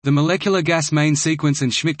The molecular gas main sequence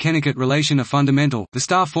and Schmidt-Kennicutt relation are fundamental. The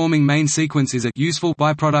star-forming main sequence is a useful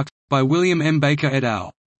byproduct, by William M. Baker et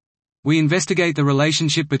al. We investigate the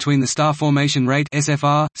relationship between the star formation rate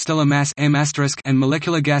 (SFR), stellar mass (m*), and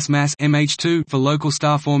molecular gas mass (mh2) for local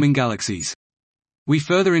star-forming galaxies. We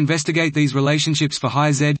further investigate these relationships for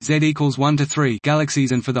high Z equals 1 to 3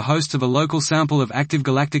 galaxies and for the hosts of a local sample of active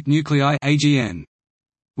galactic nuclei (AGN).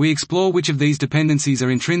 We explore which of these dependencies are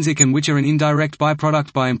intrinsic and which are an indirect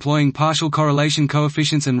byproduct by employing partial correlation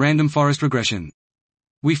coefficients and random forest regression.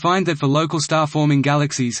 We find that for local star-forming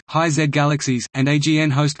galaxies, high Z galaxies, and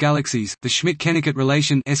AGN host galaxies, the Schmidt-Kennicutt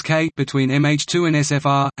relation (SK) between MH2 and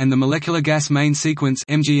SFR, and the molecular gas main sequence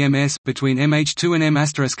 (MGMS) between MH2 and M**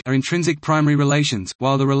 are intrinsic primary relations,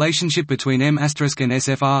 while the relationship between M** and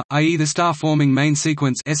SFR, i.e. the star-forming main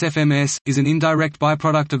sequence (SFMS), is an indirect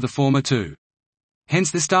byproduct of the former two.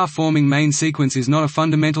 Hence the star-forming main sequence is not a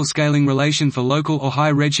fundamental scaling relation for local or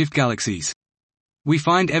high redshift galaxies. We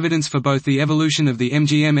find evidence for both the evolution of the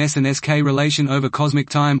MGMS and SK relation over cosmic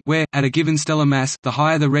time, where, at a given stellar mass, the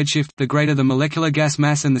higher the redshift, the greater the molecular gas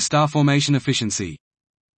mass and the star formation efficiency.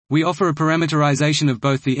 We offer a parameterization of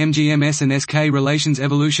both the MGMS and SK relations'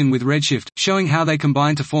 evolution with redshift, showing how they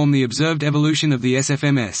combine to form the observed evolution of the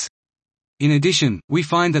SFMS. In addition, we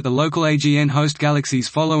find that the local AGN host galaxies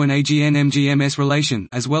follow an AGN-MGMS relation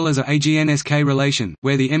as well as a AGN-SK relation,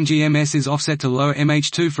 where the MGMS is offset to lower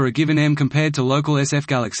MH2 for a given M compared to local SF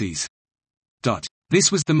galaxies.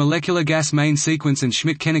 This was the molecular gas main sequence and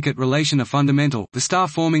Schmidt-Kennicutt relation are fundamental. The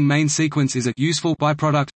star-forming main sequence is a useful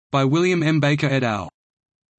byproduct, by William M. Baker et al.